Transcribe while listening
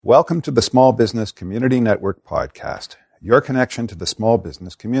Welcome to the Small Business Community Network podcast, your connection to the small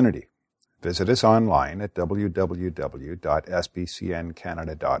business community. Visit us online at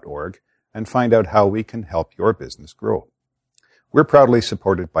www.sbcncanada.org and find out how we can help your business grow. We're proudly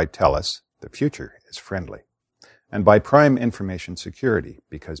supported by TELUS, the future is friendly, and by Prime Information Security,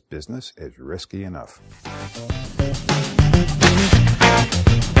 because business is risky enough.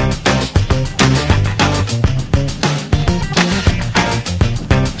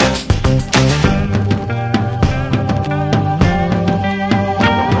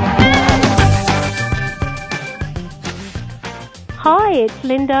 Hi, it's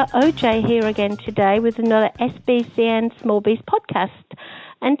Linda OJ here again today with another SBCN Small Biz podcast.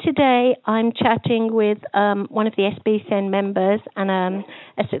 And today I'm chatting with one of the SBCN members and a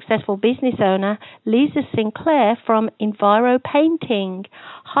successful business owner, Lisa Sinclair from Enviro Painting.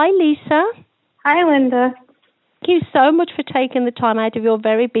 Hi, Lisa. Hi, Linda. Thank you so much for taking the time out of your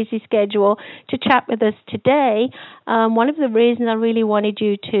very busy schedule to chat with us today. One of the reasons I really wanted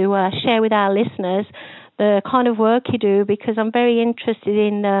you to share with our listeners the kind of work you do, because I'm very interested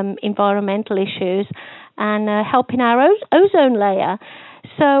in environmental issues and helping our ozone layer.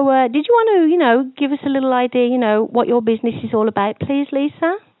 So did you want to, give us a little idea, what your business is all about, please,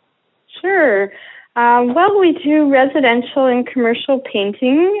 Lisa? Sure. Well, we do residential and commercial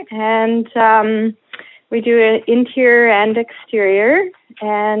painting, and we do it interior and exterior,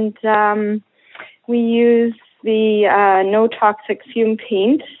 and we use the no toxic fume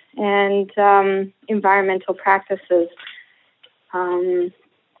paint and environmental practices.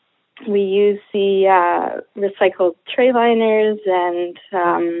 We use the recycled tray liners, and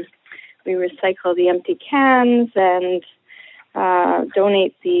we recycle the empty cans and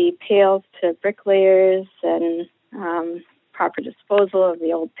donate the pails to bricklayers, and proper disposal of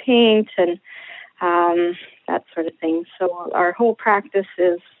the old paint and that sort of thing. So our whole practice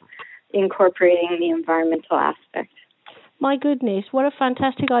is incorporating the environmental aspect. My goodness, what a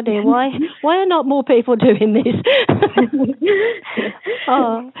fantastic idea. Why are not more people doing this? How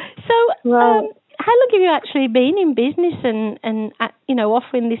long have you actually been in business and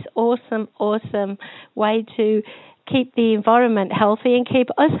offering this awesome way to keep the environment healthy and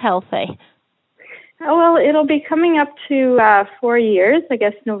keep us healthy? Well, it'll be coming up to 4 years. I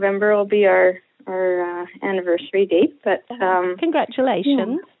guess November will be our anniversary date. But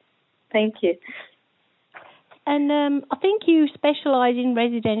congratulations. Yeah. Thank you. And I think you specialise in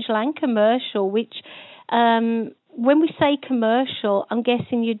residential and commercial, which when we say commercial, I'm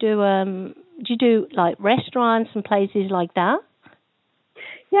guessing you do like restaurants and places like that?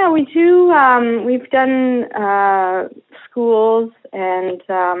 Yeah, we do. We've done schools and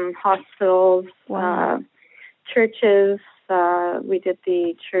hospitals, wow. Churches. We did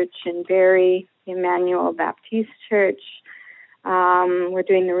the church in Barrie, Emmanuel Baptiste Church. We're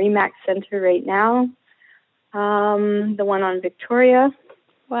doing the REMAX Center right now. The one on Victoria.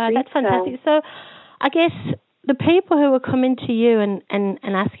 Wow, that's fantastic. So I guess the people who are coming to you and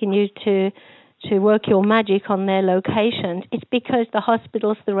asking you to work your magic on their locations, it's because the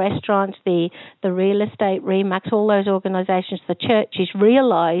hospitals, the restaurants, the real estate, REMAX, all those organisations, the churches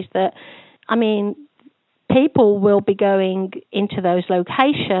realise that, people will be going into those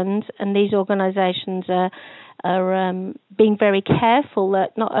locations, and these organisations are being very careful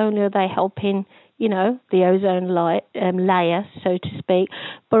that not only are they helping the ozone layer, so to speak,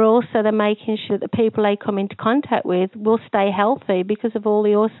 but also they're making sure that the people they come into contact with will stay healthy because of all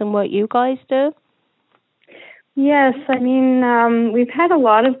the awesome work you guys do. Yes, we've had a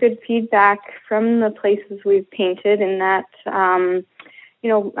lot of good feedback from the places we've painted, in that,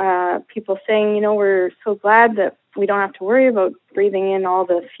 people saying, we're so glad that we don't have to worry about breathing in all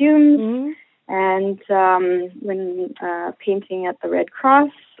the fumes. Mm-hmm. And when painting at the Red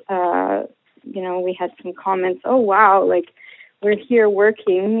Cross, we had some comments, oh, wow, like, we're here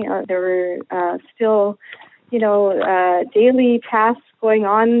working. There were still, daily tasks going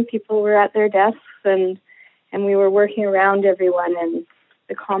on. People were at their desks, and we were working around everyone. And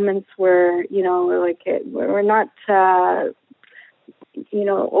the comments were, we're not,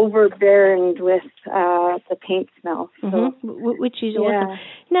 overburdened with the paint smell. So, which is awesome.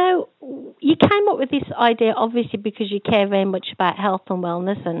 Now, you came up with this idea, obviously, because you care very much about health and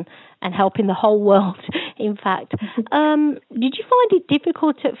wellness and helping the whole world, in fact. Did you find it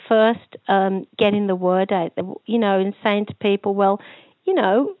difficult at first getting the word out, and saying to people, well,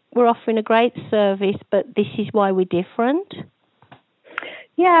 we're offering a great service, but this is why we're different?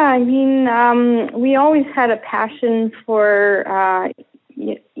 Yeah, we always had a passion for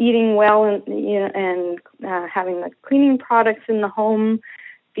eating well and having the cleaning products in the home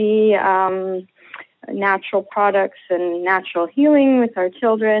be natural products and natural healing with our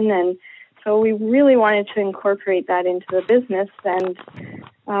children, and so we really wanted to incorporate that into the business. And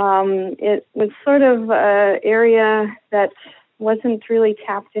it was sort of an area that wasn't really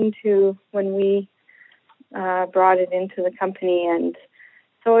tapped into when we brought it into the company, and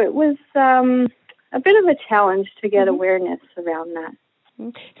so it was a bit of a challenge to get awareness around that.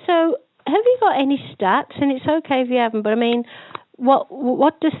 So have you got any stats? And it's okay if you haven't, but I mean,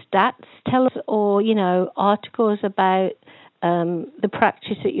 what do stats tell us, or, articles about the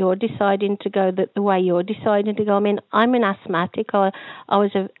practice that you're deciding to go, the way you're deciding to go? I mean, I'm an asthmatic. I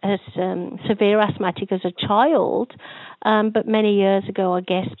was a severe asthmatic as a child, but many years ago, I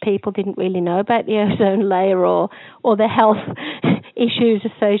guess people didn't really know about the ozone layer or the health issues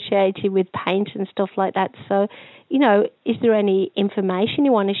associated with paint and stuff like that. So, is there any information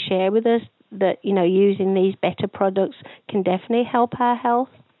you want to share with us that, using these better products can definitely help our health?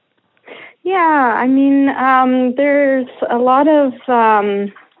 Yeah, I mean, there's a lot of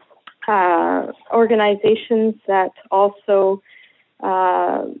organizations that also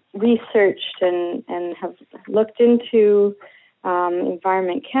researched and have looked into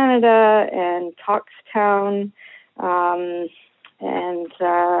Environment Canada and Toxtown, and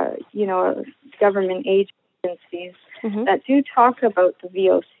government agencies that do talk about the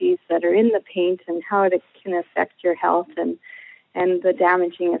VOCs that are in the paint and how it can affect your health and the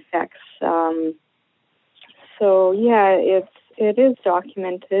damaging effects. So yeah, it is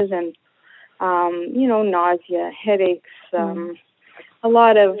documented, and nausea, headaches, a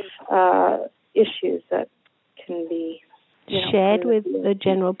lot of issues that can be shared with the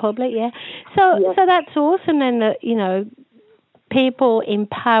general public. Yeah. So that's awesome then that people in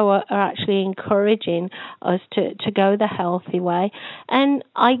power are actually encouraging us to go the healthy way. And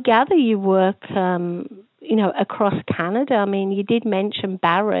I gather you work across Canada. I mean, you did mention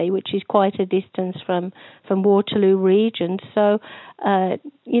Barrie, which is quite a distance from Waterloo region. So,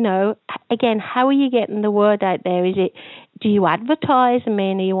 again, how are you getting the word out there? Do you advertise? I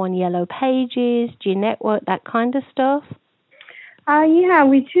mean, are you on Yellow Pages? Do you network, that kind of stuff? Yeah,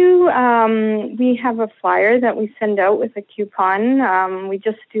 we do. We have a flyer that we send out with a coupon. We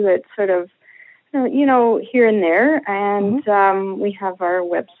just do it sort of, here and there. And we have our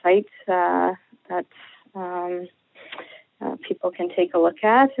website that people can take a look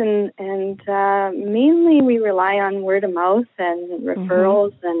at. And mainly we rely on word of mouth and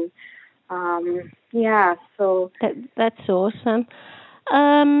referrals. And, so. That's awesome.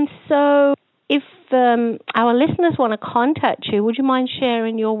 So if our listeners want to contact you, would you mind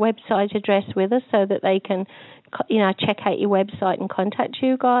sharing your website address with us so that they can, check out your website and contact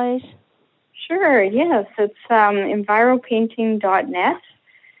you guys? Sure, yes. It's enviropainting.net.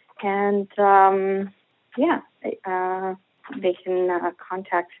 And, they can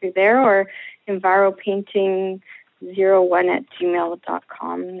contact me there, or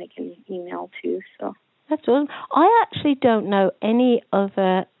enviropainting01@gmail.com. They can email too. So that's awesome. I actually don't know any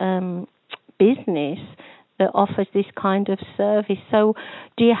other business that offers this kind of service. So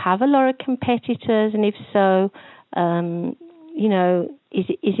do you have a lot of competitors? And if so, is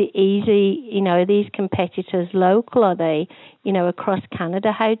it easy? Are these competitors local? Are they, across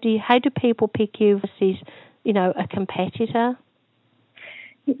Canada? How do people pick you versus, a competitor?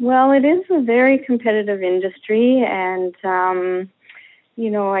 Well, it is a very competitive industry, and I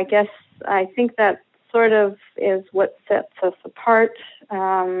think that sort of is what sets us apart.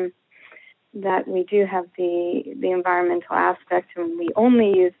 That we do have the environmental aspect, and we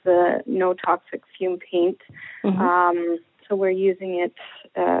only use the no toxic fume paint. So we're using it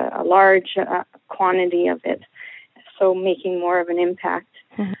a large quantity of it, so making more of an impact.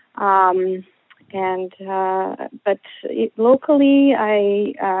 But locally,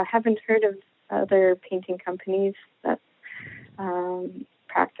 I haven't heard of other painting companies that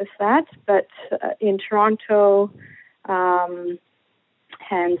practice that. But in Toronto,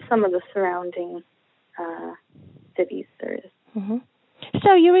 and some of the surrounding cities, there is.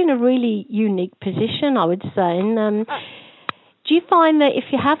 So you're in a really unique position, I would say. And, do you find that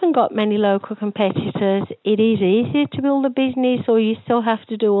if you haven't got many local competitors, it is easier to build a business, or you still have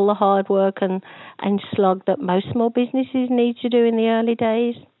to do all the hard work and slog that most small businesses need to do in the early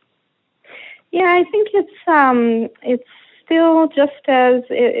days? Yeah, I think it's still just as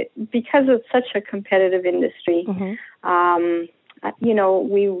because it's such a competitive industry.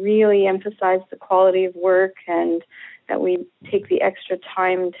 We really emphasize the quality of work, and that we take the extra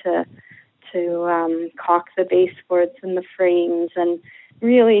time to caulk the baseboards and the frames, and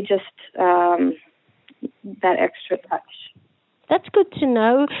really just that extra touch. That's good to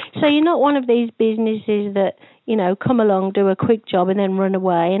know. So you're not one of these businesses that, come along, do a quick job and then run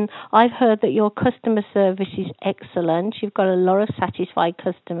away. And I've heard that your customer service is excellent. You've got a lot of satisfied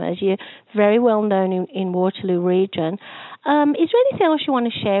customers. You're very well known in Waterloo region. Is there anything else you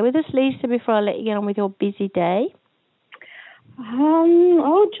want to share with us, Lisa, before I let you get on with your busy day?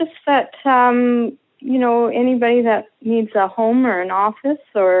 Just that, anybody that needs a home or an office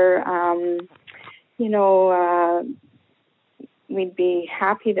or, we'd be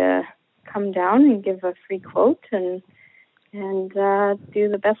happy to come down and give a free quote and do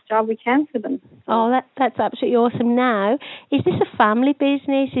the best job we can for them. Oh, that's absolutely awesome. Now, is this a family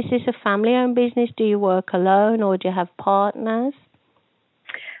business? Is this a family-owned business? Do you work alone or do you have partners?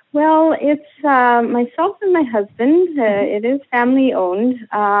 Well, it's myself and my husband. It is family-owned,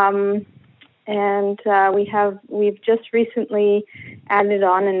 and we've just recently added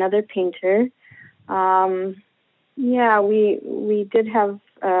on another painter. We did have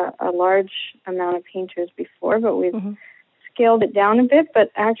a large amount of painters before, but we've scaled it down a bit.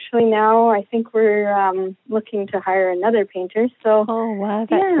 But actually now I think we're looking to hire another painter. So, oh, wow,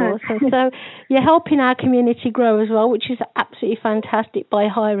 that's awesome. So you're helping our community grow as well, which is absolutely fantastic by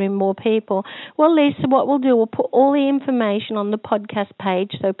hiring more people. Well, Lisa, what we'll do, we'll put all the information on the podcast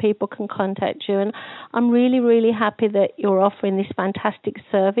page so people can contact you. And I'm really, really happy that you're offering this fantastic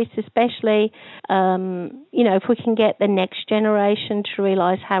service, especially, if we can get the next generation to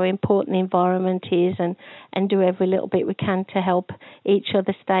realize how important the environment is and do every little bit we can to help each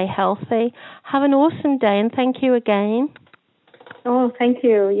other stay healthy. Have an awesome day, and thank you again. Oh, thank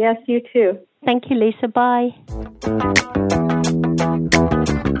you. Yes, you too. Thank you, Lisa. Bye.